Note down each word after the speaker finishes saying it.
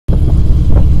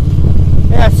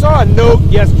I saw a note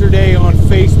yesterday on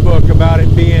Facebook about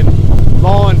it being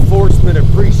Law Enforcement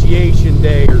Appreciation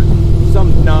Day or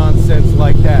some nonsense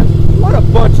like that. What a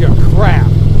bunch of crap.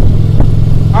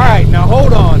 Alright, now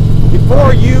hold on.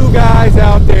 Before you guys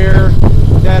out there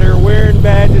that are wearing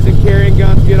badges and carrying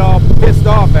guns get all pissed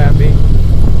off at me,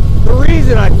 the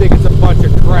reason I think it's a bunch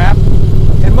of crap,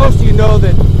 and most of you know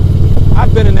that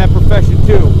I've been in that profession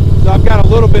too, so I've got a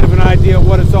little bit of an idea of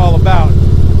what it's all about.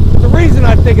 The reason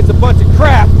I think it's a bunch of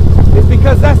crap is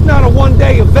because that's not a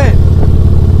one-day event.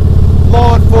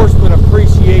 Law Enforcement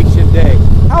Appreciation Day.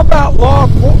 How about Law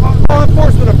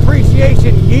Enforcement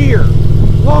Appreciation Year?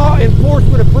 Law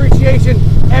Enforcement Appreciation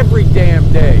every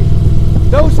damn day.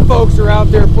 Those folks are out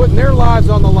there putting their lives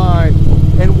on the line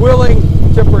and willing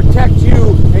to protect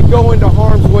you and go into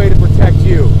harm's way to protect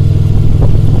you.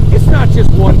 It's not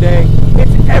just one day,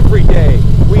 it's every day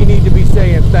we need to be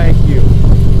saying thank you.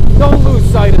 Don't lose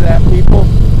sight of that, people.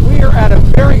 We are at a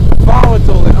very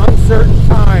volatile and uncertain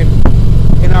time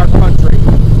in our country.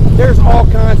 There's all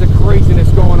kinds of craziness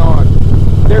going on.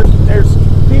 There's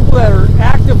people that are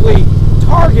actively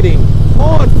targeting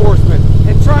law enforcement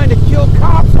and trying to kill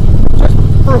cops just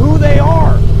for who they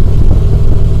are.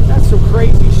 That's some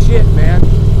crazy shit, man.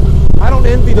 I don't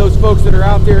envy those folks that are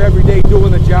out there every day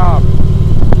doing the job,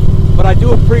 but I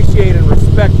do appreciate and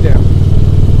respect them.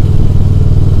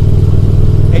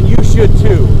 And you should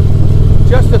too.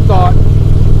 Just a thought.